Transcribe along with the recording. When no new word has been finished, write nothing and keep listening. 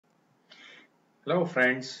Hello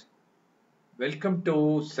friends, welcome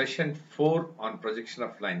to session 4 on projection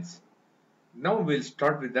of lines. Now we'll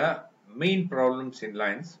start with the main problems in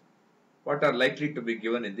lines what are likely to be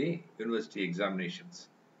given in the university examinations.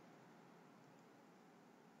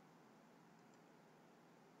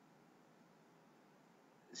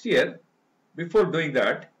 See here, before doing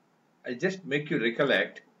that, I'll just make you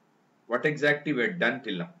recollect what exactly we had done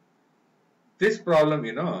till now. This problem,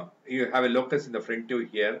 you have a locus in the front view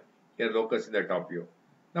here locus in the top view.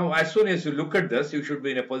 Now, as soon as you look at this, you should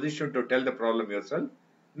be in a position to tell the problem yourself.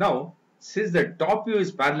 Now, since the top view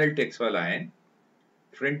is parallel to xy line,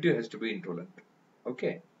 front view has to be in true length.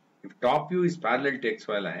 Okay. If top view is parallel to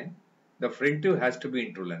xy line, the front view has to be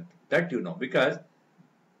in true length. That you know because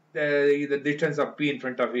the distance of P in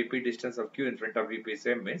front of VP, distance of Q in front of VP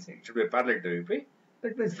same means it should be parallel to VP.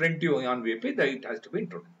 That means front view on VP, that it has to be in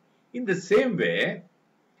true length. In the same way,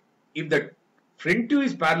 if the front view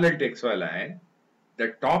is parallel to xy line,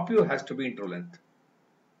 the top view has to be in true length.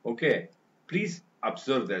 Okay, please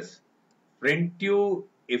observe this. Front view,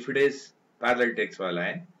 if it is parallel to xy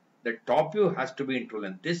line, the top view has to be in true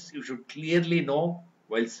length. This you should clearly know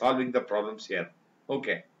while solving the problems here.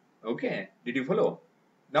 Okay, did you follow?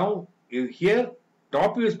 Now, here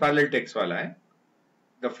top view is parallel to xy line.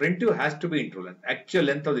 The front view has to be in true length. Actual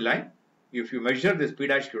length of the line, if you measure this P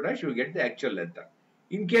dash Q dash, you will get the actual length.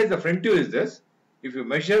 In case the front view is this, if you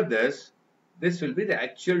measure this, this will be the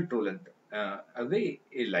actual true length of the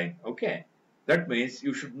line. Okay, that means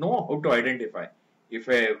you should know how to identify. If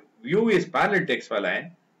a view is parallel to xy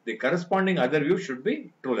line, the corresponding other view should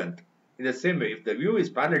be true length. In the same way, if the view is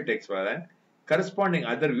parallel to xy line, corresponding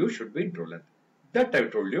other view should be in true length. That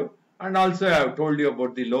I've told you, and also I've told you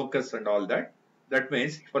about the locus and all that. That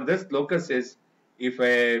means for this locus is if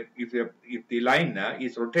the line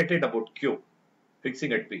is rotated about Q,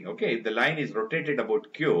 fixing at P. Okay, if the line is rotated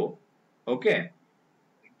about Q, okay,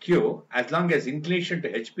 Q, as long as inclination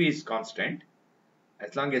to HP is constant,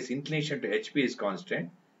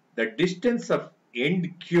 the distance of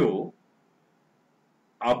end Q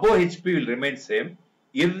above HP will remain same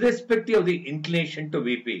irrespective of the inclination to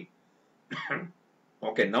VP.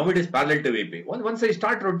 Okay, now it is parallel to VP. Once I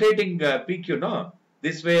start rotating PQ, no,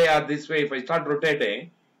 this way or this way, if I start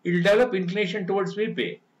rotating, it will develop inclination towards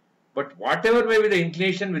VP. But whatever may be the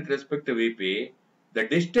inclination with respect to VP, the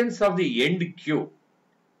distance of the end Q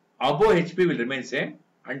above HP will remain same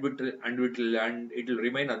and it will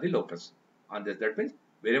remain on the locus. On this, that means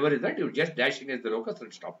wherever is that, you just dash against the locus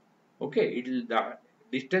and stop. Okay, the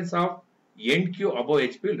distance of end Q above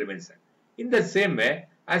HP will remain same. In the same way,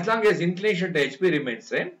 as long as inclination to HP remains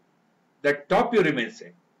same, the top view remains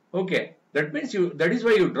same. Okay, that means that is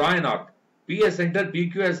why you draw an arc. P as center,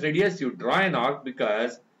 PQ as radius, you draw an arc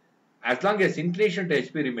because as long as inclination to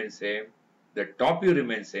HP remains same, the top view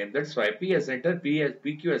remains same. That's why P as center,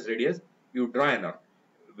 PQ as radius, you draw an arc.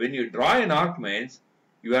 When you draw an arc means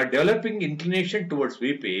you are developing inclination towards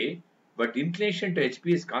VP, but inclination to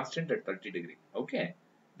HP is constant at 30 degree. Okay,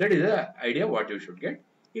 that is the idea what you should get.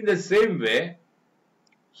 In the same way,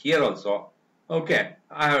 here also, okay,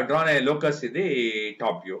 I have drawn a locus in the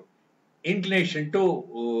top view. Inclination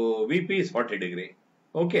to VP is 40 degree.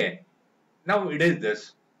 Okay, now it is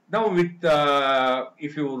this. Now with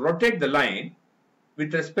if you rotate the line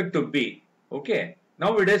with respect to B, okay,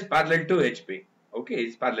 now it is parallel to HP. Okay,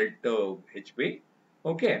 it's parallel to HP.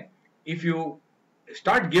 Okay, if you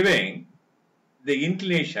start giving the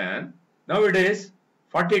inclination, now it is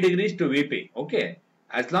 40 degrees to VP. Okay,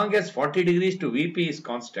 as long as 40 degrees to VP is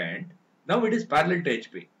constant, now it is parallel to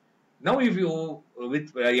HP. Now if you,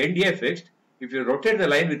 with NDA fixed, if you rotate the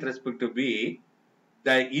line with respect to B,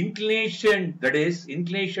 the inclination, that is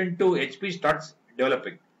inclination to HP starts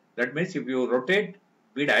developing. That means if you rotate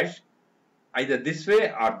B dash, either this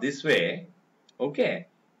way or this way, okay,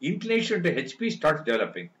 inclination to HP starts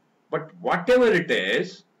developing. But whatever it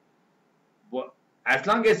is, as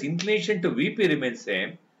long as inclination to VP remains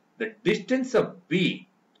same, the distance of B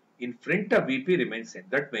in front of VP remains same.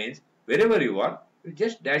 That means wherever you are, you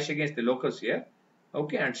just dash against the locus here,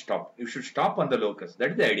 okay, and stop. You should stop on the locus.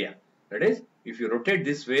 That is the idea. That is, if you rotate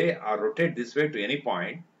this way or rotate this way to any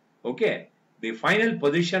point, okay, the final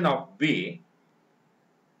position of B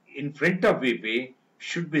in front of VP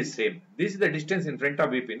should be same. This is the distance in front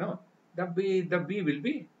of VP, no? The B will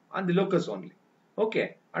be on the locus only.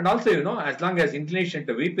 Okay, and also as long as inclination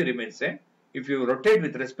to VP remains same, if you rotate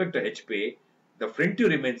with respect to HP, the front view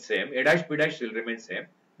remains same, A dash B dash will remain same.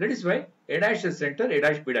 That is why A dash is center, A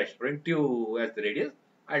dash B dash, front view as the radius.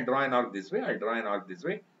 I'll draw an arc this way, I'll draw an arc this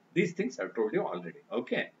way. These things I've told you already.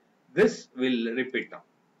 Okay, this will repeat now.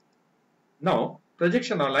 Now,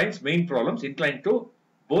 projection on lines main problems inclined to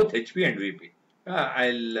both HP and VP.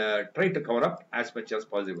 I'll try to cover up as much as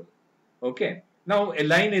possible. Okay. Now a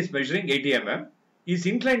line is measuring 80 mm, is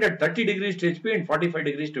inclined at 30 degrees to HP and 45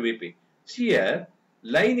 degrees to VP. See here,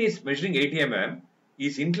 line is measuring 80 mm,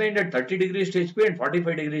 is inclined at 30 degrees to HP and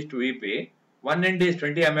 45 degrees to VP. One end is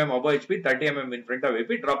 20 mm above HP, 30 mm in front of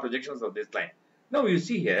VP. Draw projections of this line. Now you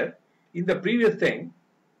see here, in the previous thing,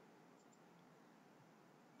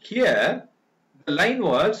 here the line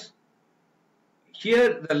was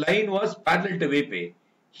parallel to VP.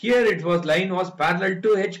 Here it was line was parallel to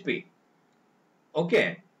HP.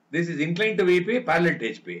 Okay, this is inclined to VP, parallel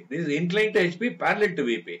to HP. This is inclined to HP, parallel to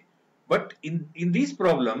VP. But in these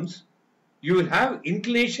problems, you will have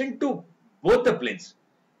inclination to both the planes.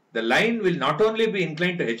 The line will not only be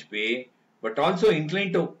inclined to HP, but also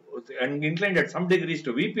inclined at some degrees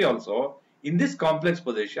to VP also. In this complex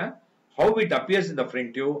position, how it appears in the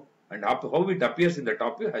front view and how it appears in the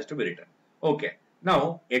top view has to be written. Okay,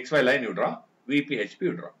 now XY line you draw, VP, HP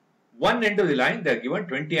you draw. One end of the line they are given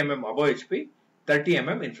 20 mm above HP, 30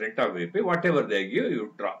 mm in front of VP. Whatever they give,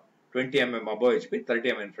 you draw 20 mm above HP,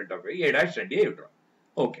 30 mm in front of VP. A dash and A you draw.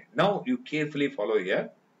 Okay, now you carefully follow here.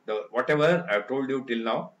 Whatever I have told you till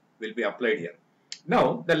now will be applied here.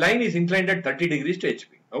 Now the line is inclined at 30 degrees to HP.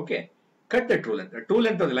 Okay, cut the true length. The true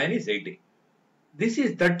length of the line is 80. This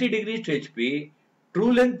is 30 degrees to HP.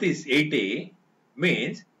 True length is 80.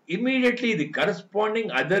 Means immediately the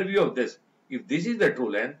corresponding other view of this. If this is the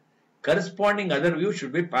true length, corresponding other view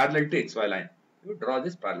should be parallel to XY line. You draw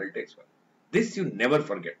this parallel to XY. This you never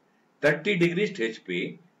forget. 30 degrees to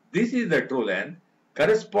HP. This is the true length.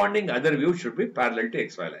 Corresponding other view should be parallel to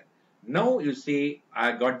XY line. Now you see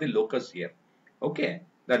I got the locus here. Okay.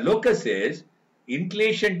 The locus is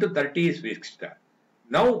inclination to 30 is fixed.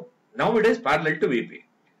 Now it is parallel to VP.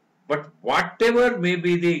 But whatever may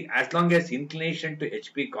be as long as inclination to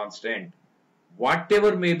HP constant,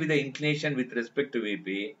 whatever may be the inclination with respect to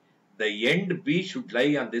VP, the end B should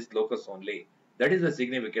lie on this locus only. That is the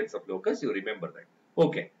significance of locus. You remember that.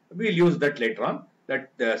 Okay. We'll use that later on. That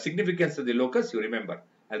the significance of the locus you remember.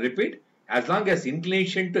 I'll repeat. As long as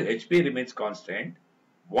inclination to HP remains constant,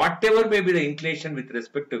 whatever may be the inclination with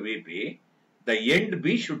respect to VP, the end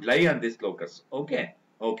B should lie on this locus. Okay.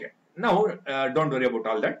 Okay. Now, don't worry about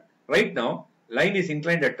all that. Right now, line is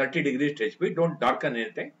inclined at 30 degrees to HP. Don't darken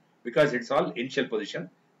anything because it's all initial position.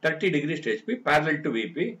 30 degrees to HP parallel to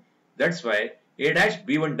VP. That's why A dash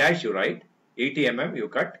B1 dash you write. 80 mm you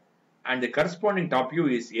cut. And the corresponding top view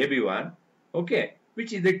is AB1. Okay.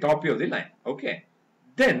 Which is the top view of the line. Okay.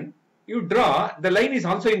 Then you draw, the line is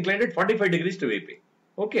also inclined at 45 degrees to VP.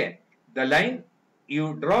 Okay. The line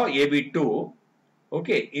you draw AB2.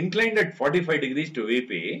 Okay. Inclined at 45 degrees to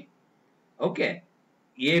VP. Okay.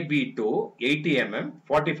 AB2, 80 mm,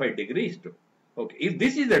 45 degrees to. Okay. If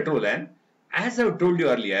this is the true length, as I have told you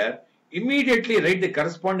earlier, immediately write the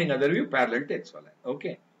corresponding other view parallel to XY line.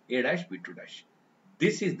 Okay. A dash, B2 dash.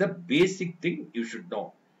 This is the basic thing you should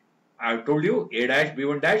know. I have told you A dash,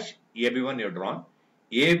 B1 dash, AB1 you have drawn.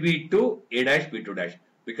 AB2, A dash, B2 dash.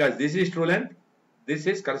 Because this is true length, this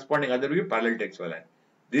is corresponding other view parallel to XY line.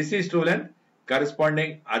 This is true length,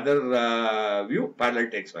 corresponding other view parallel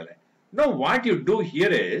to XY line. Now what you do here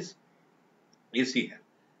is, you see here.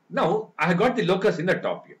 Now I have got the locus in the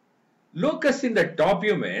top view. Locus in the top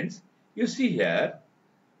view means, you see here,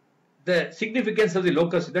 the significance of the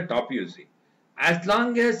locus in the top view you see. As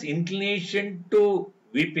long as inclination to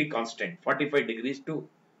VP constant, 45 degrees to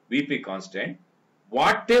VP constant,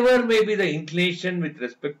 whatever may be the inclination with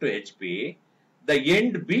respect to HP, the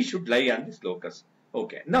end B should lie on this locus.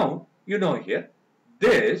 Okay. Now, you know here,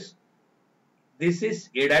 this is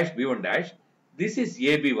A dash B1 dash, this is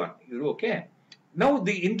AB1. Okay. Now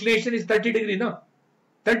the inclination is 30 degree, no?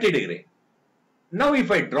 30 degree. Now if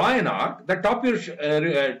I draw an arc, the top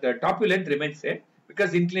view length remains same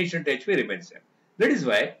because inclination to HP remains same. That is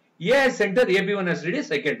why A as center, AB1 as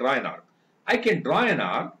radius, I can draw an arc. I can draw an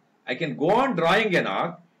arc. I can go on drawing an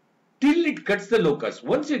arc till it cuts the locus.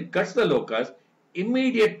 Once it cuts the locus,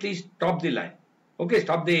 immediately stop the line. Okay,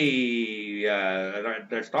 stop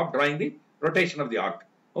drawing the rotation of the arc.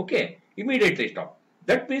 Okay, immediately stop.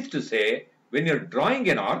 That means to say, when you're drawing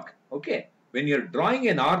an arc, okay, when you're drawing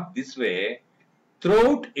an arc this way,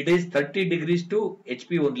 throughout it is 30 degrees to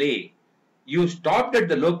HP only. You stopped at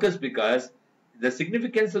the locus because the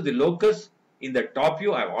significance of the locus in the top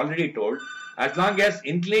view I have already told. As long as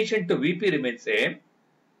inclination to VP remains same,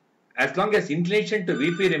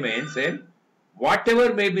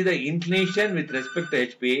 whatever may be the inclination with respect to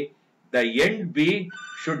HP, the end B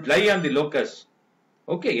should lie on the locus.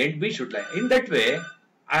 Okay, end B should lie. In that way,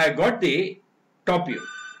 I have got the top view.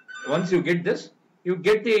 Once you get this, you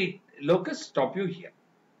get the locus top view here.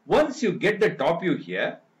 Once you get the top view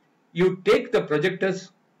here, you take the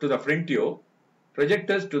projectors to the front view,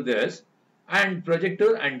 projectors to this, and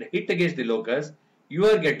projector and hit against the locus, you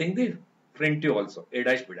are getting the front view also, A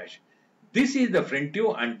dash B dash. This is the front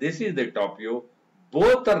view and this is the top view.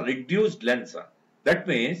 Both are reduced lengths. That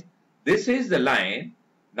means this is the line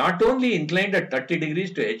not only inclined at 30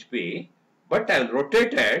 degrees to HP, but I will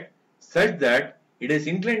rotate it such that it is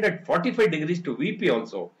inclined at 45 degrees to VP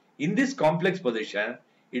also. In this complex position,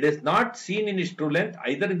 it is not seen in its true length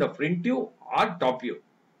either in the front view or top view.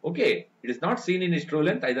 Okay, it is not seen in its true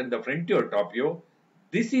length either in the front view or top view.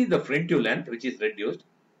 This is the front view length which is reduced.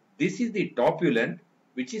 This is the top view length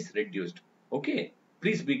which is reduced. Okay,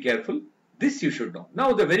 please be careful. This you should know.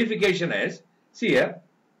 Now the verification is, see here,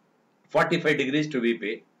 45 degrees to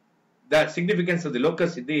VP. The significance of the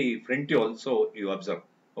locus in the front view also you observe.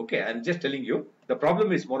 Okay, I am just telling you, the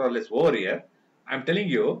problem is more or less over here. I am telling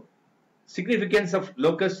you, significance of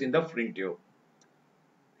locus in the front view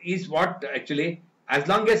is what actually, as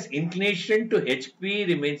long as inclination to HP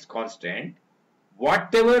remains constant,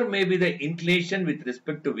 whatever may be the inclination with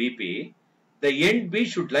respect to VP, the end B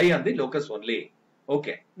should lie on the locus only.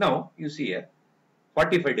 Okay, now you see here,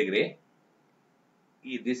 45 degree,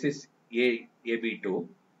 this is AB2,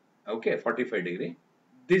 okay, 45 degree,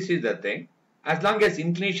 this is the thing. As long as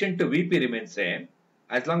inclination to VP remains same,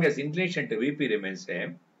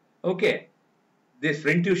 okay, this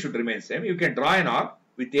front view should remain same. You can draw an arc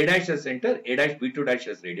with A dash as center, A dash B2 dash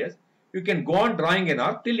as radius. You can go on drawing an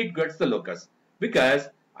arc till it gets the locus, because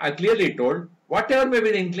I clearly told whatever may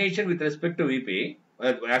be the inclination with respect to VP,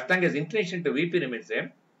 as long as inclination to VP remains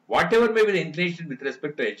same, whatever may be the inclination with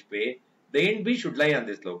respect to HP, the end B should lie on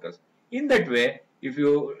this locus. In that way, if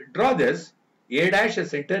you draw this, A dash as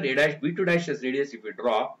center, A dash B2 dash as radius, if you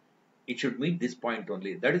draw, it should meet this point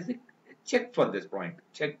only. That is the check for this point,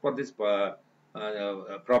 check for this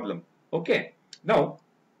problem. Okay, now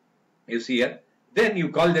you see here, then you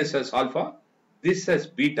call this as alpha, this as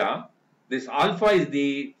beta. This alpha is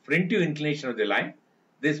the front view inclination of the line.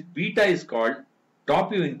 This beta is called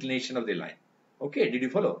top view inclination of the line. Okay, did you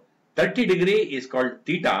follow? 30 degree is called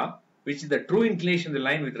theta, which is the true inclination of the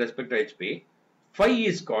line with respect to HP. Phi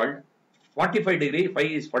is called 45 degree, phi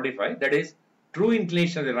is 45, that is true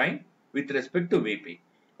inclination of the line with respect to VP.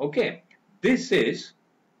 Okay, this is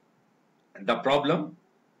the problem,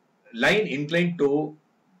 line inclined to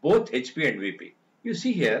both HP and VP. You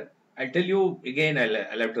see here, I'll tell you again,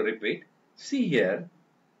 I'll have to repeat. See here,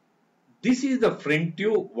 this is the front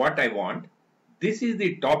view what I want, this is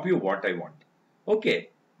the top view what I want. Okay,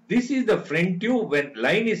 this is the front view when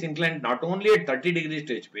line is inclined not only at 30 degrees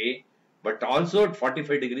to HP, but also at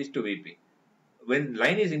 45 degrees to VP. When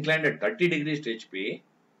line is inclined at 30 degrees to HP,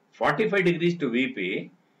 45 degrees to VP,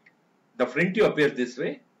 the front view appears this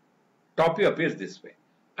way, top view appears this way.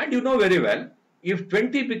 And you know very well, if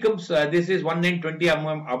 20 becomes, this is 120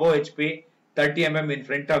 mm above HP, 30 mm in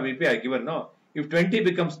front of VP, I given no. If 20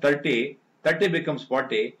 becomes 30, 30 becomes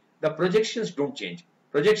 40, the projections don't change.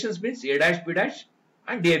 Projections means A dash, B dash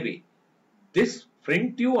and AB. This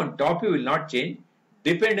front view and top view will not change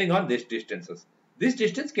depending on these distances. This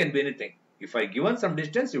distance can be anything. If I given some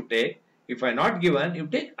distance, you take. If I not given, you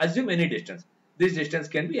take, assume any distance. This distance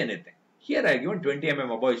can be anything. Here I given 20 mm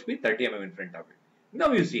above HP, 30 mm in front of it.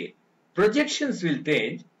 Now you see, projections will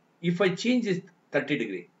change if I change this 30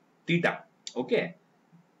 degree, theta. Okay.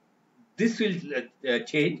 This will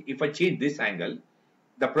change if I change this angle.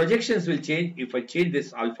 The projections will change if I change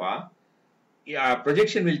this alpha.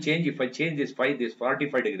 Projection will change if I change this phi, this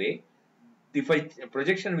 45 degree.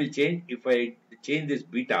 Projection will change if I change this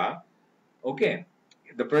beta. Okay.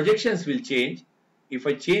 The projections will change if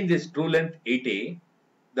I change this true length 80.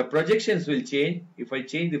 The projections will change if I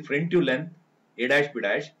change the front view length A dash B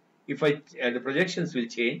dash. If the projections will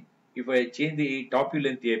change if I change the top view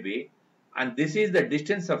length AB. And this is the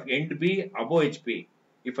distance of end B above HP.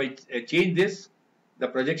 If I change this, the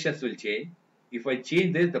projections will change. If I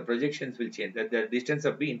change this, the projections will change. That the distance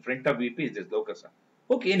of B in front of VP is this locus.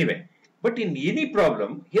 Okay, anyway. But in any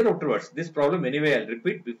problem, here afterwards, this problem anyway, I'll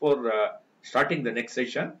repeat before starting the next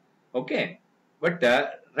session. Okay. But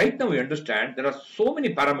right now we understand there are so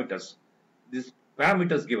many parameters. These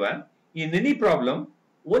parameters given. In any problem,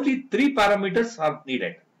 only 3 parameters are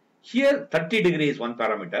needed. Here 30 degree is one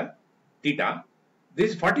parameter, theta.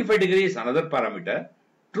 This 45 degree is another parameter.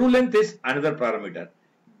 True length is another parameter.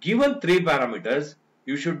 Given 3 parameters,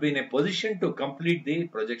 you should be in a position to complete the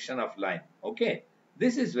projection of line. Okay.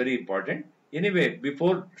 This is very important. Anyway,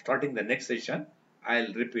 before starting the next session,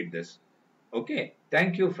 I'll repeat this. Okay.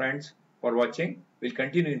 Thank you friends for watching. We'll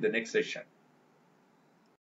continue in the next session.